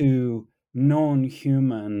thanks to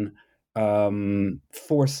non-human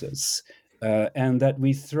forces, and that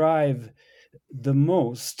we thrive the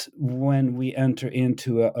most when we enter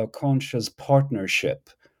into a conscious partnership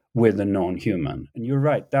with the non-human. And you're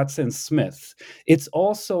right, that's in Smith. It's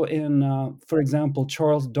also in, for example,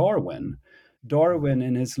 Charles Darwin. Darwin,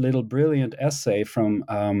 in his little brilliant essay from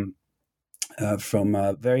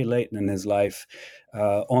very late in his life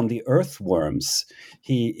on the earthworms,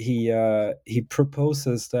 he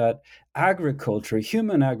proposes that agriculture,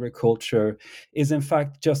 human agriculture, is in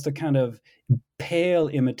fact just a kind of pale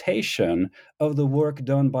imitation of the work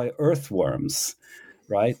done by earthworms.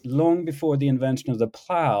 Right? Long before the invention of the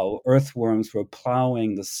plow, earthworms were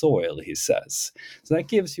plowing the soil, he says. So that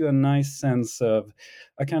gives you a nice sense of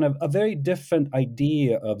a kind of a very different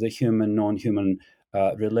idea of the human, non-human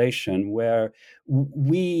relation, where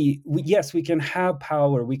we yes, we can have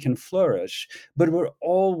power, we can flourish, but we're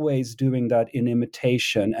always doing that in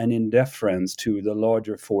imitation and in deference to the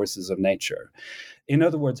larger forces of nature. In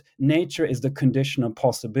other words, nature is the condition of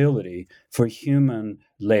possibility for human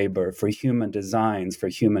labor, for human designs, for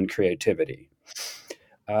human creativity.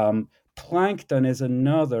 Plankton is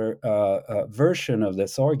another version of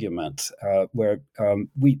this argument, where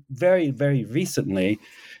we very, very recently,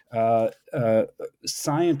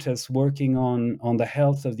 scientists working on the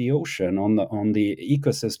health of the ocean, on the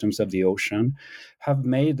ecosystems of the ocean, have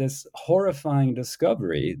made this horrifying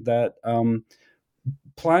discovery that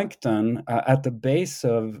plankton at the base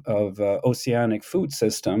of oceanic food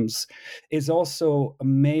systems is also a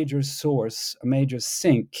major source, a major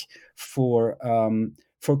sink for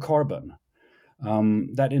carbon.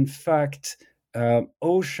 That in fact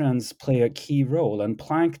oceans play a key role, and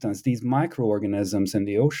planktons, these microorganisms in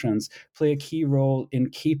the oceans, play a key role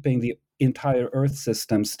in keeping the entire Earth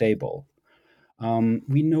system stable.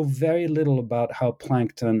 We know very little about how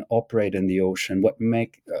plankton operate in the ocean,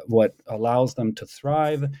 what allows them to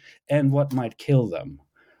thrive, and what might kill them.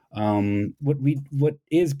 What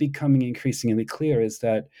is becoming increasingly clear is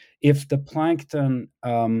that if the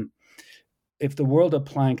world of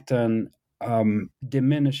plankton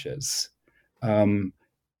diminishes,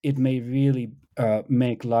 it may really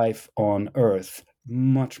make life on Earth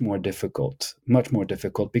much more difficult,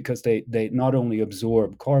 because they not only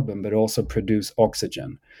absorb carbon but also produce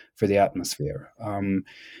oxygen for the atmosphere.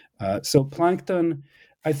 So plankton,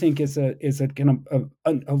 I think, is a kind of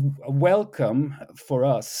a welcome for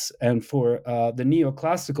us, and for the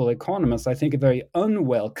neoclassical economists, I think a very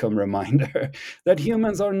unwelcome reminder that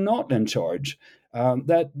humans are not in charge,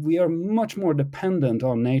 that we are much more dependent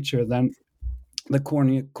on nature than the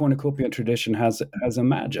cornucopian tradition has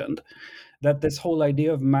imagined. That this whole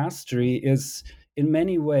idea of mastery is in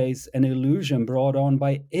many ways an illusion brought on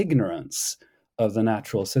by ignorance of the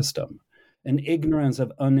natural system, and ignorance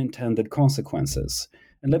of unintended consequences.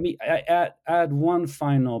 And let me add one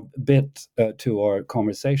final bit to our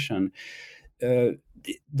conversation. The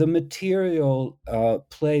material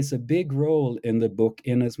plays a big role in the book,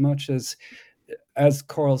 in as much as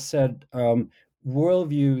Carl said,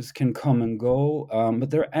 worldviews can come and go, but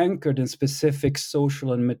they're anchored in specific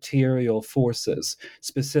social and material forces,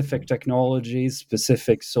 specific technologies,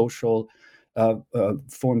 specific social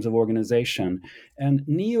forms of organization. And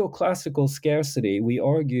neoclassical scarcity, we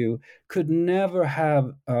argue, could never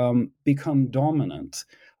have become dominant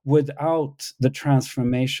without the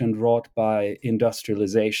transformation wrought by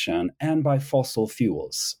industrialization and by fossil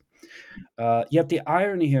fuels. Yet the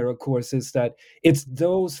irony here, of course, is that it's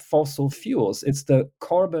those fossil fuels, it's the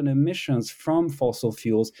carbon emissions from fossil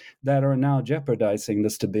fuels that are now jeopardizing the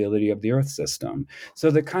stability of the Earth system. So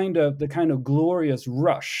the kind of glorious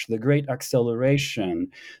rush, the great acceleration,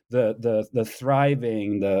 the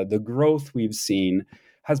thriving, the growth we've seen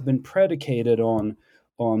has been predicated on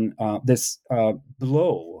this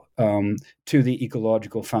blow to the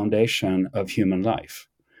ecological foundation of human life.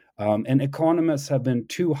 And economists have been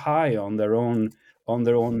too high on their own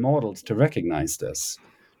models to recognize this,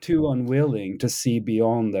 too unwilling to see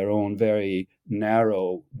beyond their own very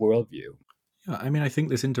narrow worldview. Yeah, I mean, I think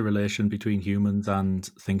this interrelation between humans and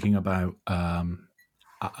thinking about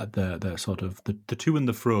the sort of the to and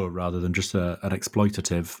the fro, rather than just an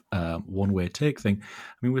exploitative one-way take thing.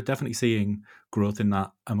 I mean, we're definitely seeing growth in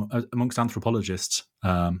that amongst anthropologists.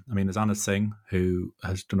 I mean, there's Anna Singh, who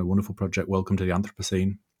has done a wonderful project, Welcome to the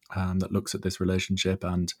Anthropocene, that looks at this relationship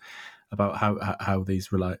and about how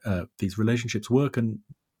these relationships work, and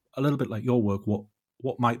a little bit like your work,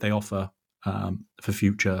 what might they offer for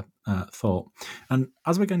future thought. And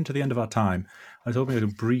as we're getting to the end of our time, I was hoping I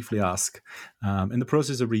could briefly ask, in the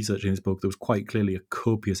process of researching this book, there was quite clearly a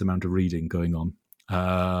copious amount of reading going on.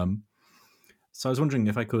 So I was wondering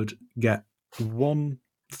if I could get one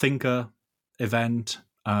thinker, event,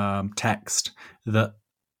 text that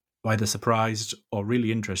either surprised or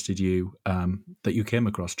really interested you, that you came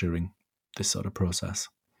across during this sort of process.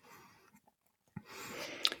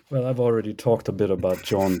 Well, I've already talked a bit about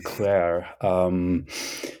John Clare.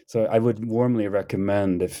 So I would warmly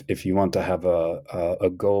recommend, if you want to have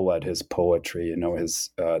a go at his poetry,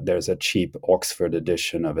 there's a cheap Oxford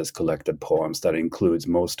edition of his collected poems that includes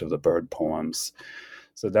most of the bird poems.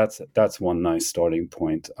 So that's one nice starting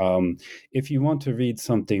point. If you want to read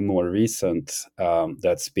something more recent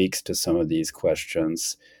that speaks to some of these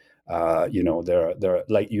questions, there are,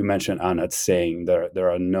 like you mentioned, Anat saying, there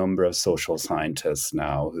are a number of social scientists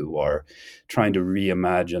now who are trying to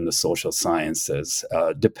reimagine the social sciences.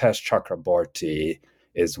 Dipesh Chakraborty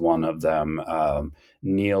is one of them.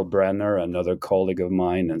 Neil Brenner, another colleague of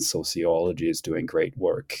mine in sociology, is doing great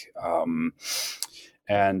work.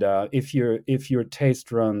 And if your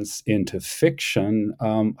taste runs into fiction,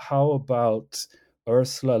 how about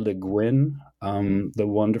Ursula Le Guin, the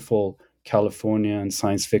wonderful Californian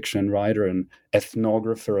science fiction writer and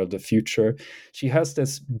ethnographer of the future? She has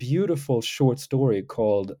this beautiful short story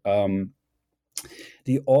called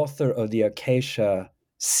The Author of the Acacia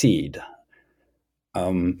Seed,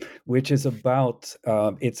 which is about,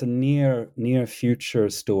 it's a near future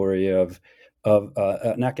story of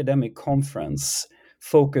an academic conference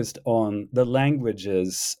focused on the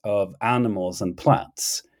languages of animals and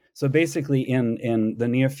plants. So basically, in the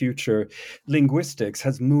near future, linguistics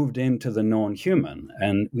has moved into the non-human,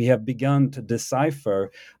 and we have begun to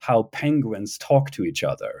decipher how penguins talk to each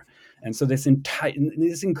other. And so this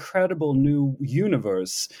incredible new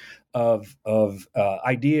universe of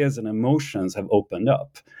ideas and emotions have opened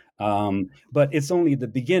up. But it's only the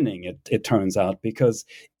beginning, it turns out, because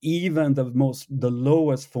even the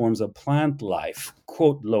lowest forms of plant life,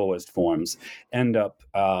 quote lowest forms, end up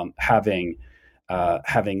having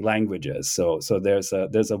languages. So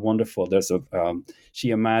she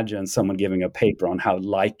imagines someone giving a paper on how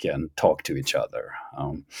lichen talk to each other.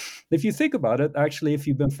 If you think about it, actually, if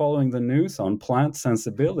you've been following the news on plant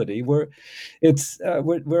sensibility, we're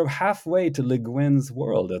halfway to Le Guin's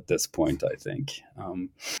world at this point, I think.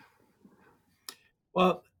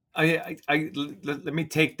 Well, let me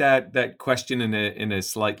take that question in a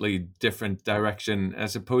slightly different direction.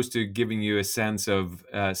 As opposed to giving you a sense of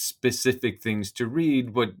specific things to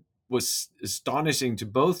read, what was astonishing to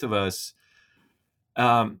both of us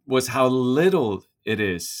was how little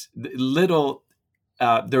there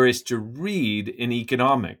is to read in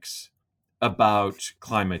economics about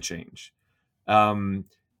climate change.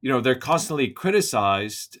 They're constantly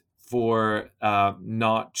criticized for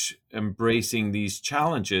not embracing these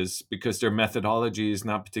challenges because their methodology is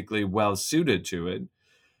not particularly well suited to it.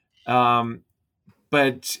 And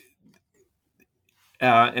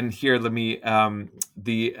here, let me,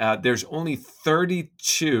 there's only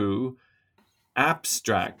 32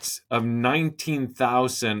 abstracts of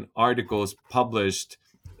 19,000 articles published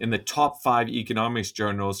in the top 5 economics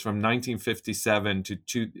journals from 1957 to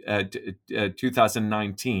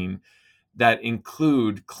 2019 that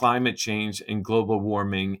include climate change and global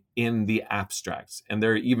warming in the abstracts. And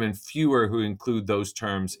there are even fewer who include those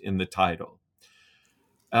terms in the title.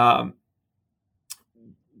 There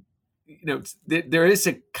is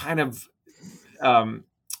a kind of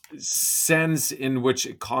sense in which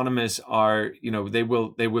economists are, they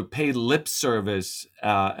will pay lip service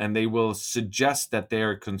and they will suggest that they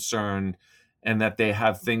are concerned and that they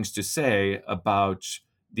have things to say about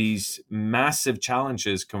these massive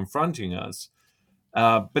challenges confronting us.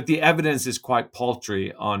 But the evidence is quite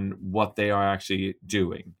paltry on what they are actually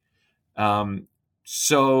doing.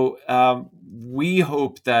 So we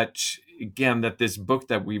hope that, again, that this book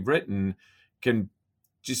that we've written can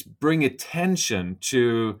just bring attention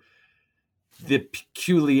to the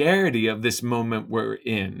peculiarity of this moment we're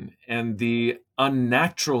in and the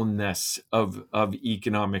unnaturalness of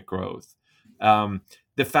economic growth.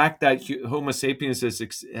 The fact that Homo sapiens has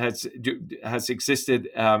existed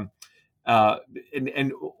and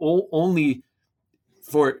only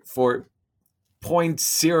for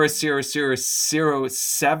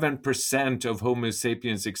 0.00007% of Homo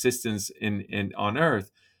sapiens existence on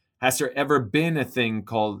Earth, has there ever been a thing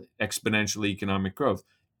called exponential economic growth?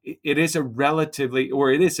 It is a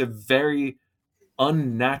very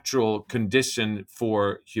unnatural condition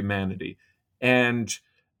for humanity, and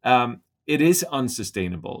it is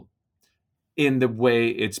unsustainable. in the way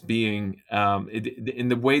it's being, in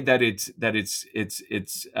the way that it's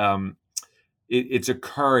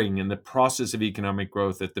occurring in the process of economic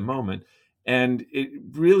growth at the moment. And it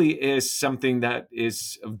really is something that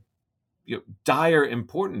is of dire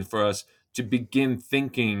importance for us to begin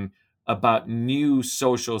thinking about new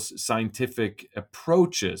social scientific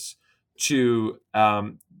approaches to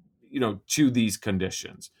to these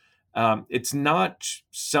conditions. It's not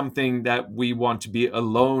something that we want to be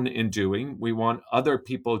alone in doing. We want other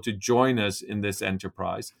people to join us in this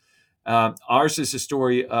enterprise. Ours is a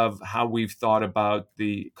story of how we've thought about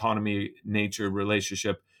the economy-nature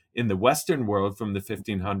relationship in the Western world from the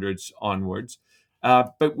 1500s onwards.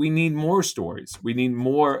 But we need more stories. We need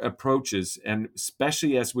more approaches. And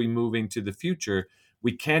especially as we move into the future,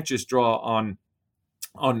 we can't just draw on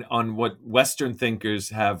what Western thinkers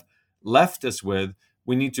have left us with.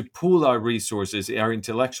 We need to pool our resources, our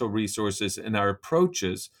intellectual resources, and our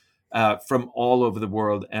approaches from all over the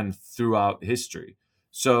world and throughout history.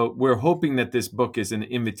 So we're hoping that this book is an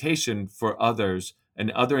invitation for others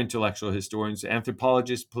and other intellectual historians,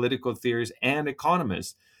 anthropologists, political theorists, and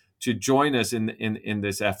economists to join us in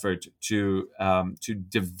this effort to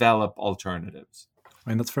develop alternatives. I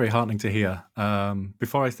mean, that's very heartening to hear.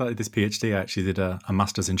 Before I started this PhD, I actually did a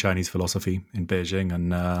master's in Chinese philosophy in Beijing,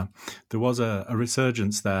 and there was a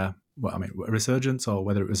resurgence there. Well, I mean, a resurgence, or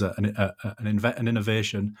whether it was an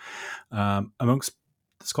innovation amongst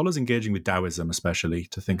scholars engaging with Taoism, especially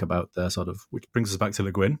to think about their sort of, which brings us back to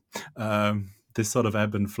Le Guin, this sort of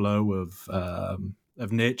ebb and flow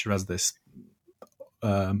of nature as this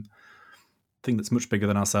thing that's much bigger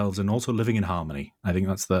than ourselves, and also living in harmony. I think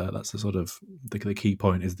that's the sort of the key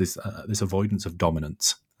point, is this avoidance of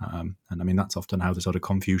dominance. And I mean, that's often how the sort of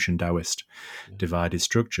Confucian Taoist divide is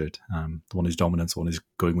structured. The one who's dominant, one is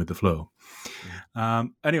going with the flow.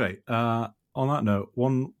 Anyway, on that note,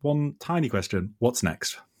 one tiny question: what's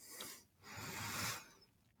next?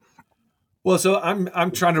 Well, so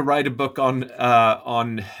I'm trying to write a book on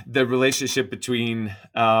the relationship between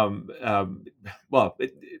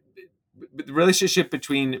the relationship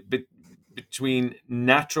between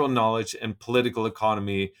natural knowledge and political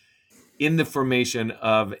economy in the formation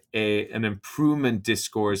of an improvement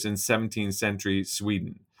discourse in 17th century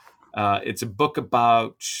Sweden. It's a book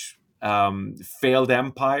about failed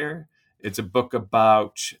empire. It's a book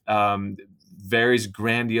about various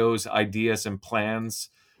grandiose ideas and plans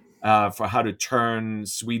for how to turn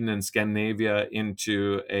Sweden and Scandinavia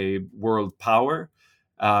into a world power.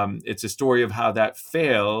 It's a story of how that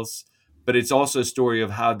fails, but it's also a story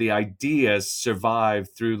of how the ideas survive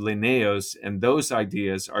through Linnaeus, and those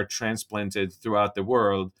ideas are transplanted throughout the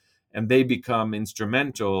world, and they become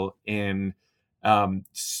instrumental in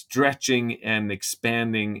stretching and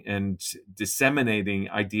expanding and disseminating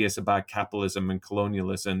ideas about capitalism and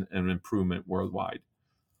colonialism and improvement worldwide.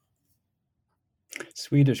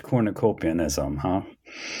 Swedish cornucopianism, huh?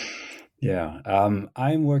 Yeah,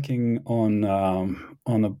 I'm working on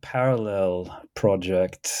a parallel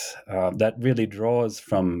project that really draws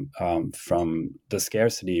from the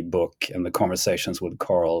Scarcity book and the conversations with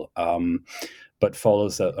Carl, but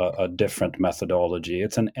follows a different methodology.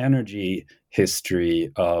 It's an energy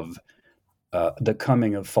history of the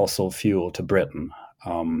coming of fossil fuel to Britain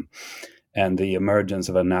and the emergence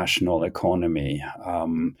of a national economy.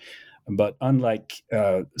 But unlike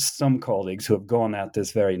some colleagues who have gone at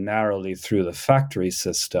this very narrowly through the factory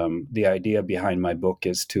system, the idea behind my book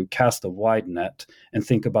is to cast a wide net and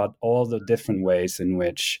think about all the different ways in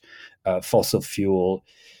which fossil fuel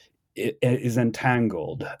is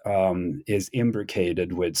entangled, is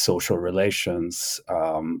imbricated with social relations,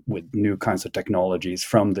 with new kinds of technologies,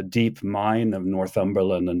 from the deep mine of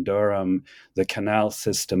Northumberland and Durham, the canal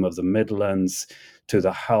system of the Midlands, to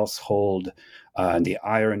the household, and the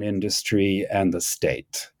iron industry, and the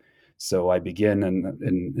state. So I begin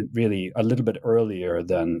in really a little bit earlier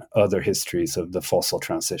than other histories of the fossil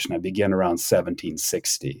transition. I begin around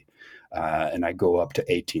 1760, and I go up to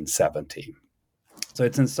 1870. So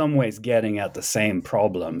it's in some ways getting at the same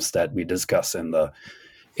problems that we discuss in the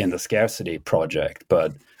Scarcity project,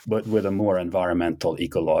 but with a more environmental,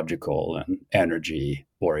 ecological, and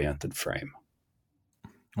energy-oriented frame.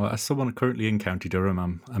 Well, as someone currently in County Durham,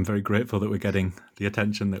 I'm very grateful that we're getting the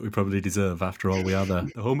attention that we probably deserve. After all, we are the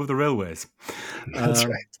home of the railways. That's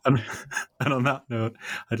right. And on that note,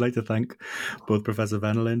 I'd like to thank both Professor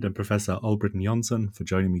Wennerlind and Professor Albritton Jonsson for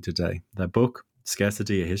joining me today. Their book,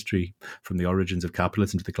 Scarcity, A History from the Origins of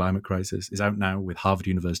Capitalism to the Climate Crisis, is out now with Harvard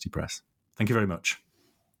University Press. Thank you very much.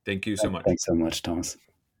 Thank you so much. Thanks so much, Thomas.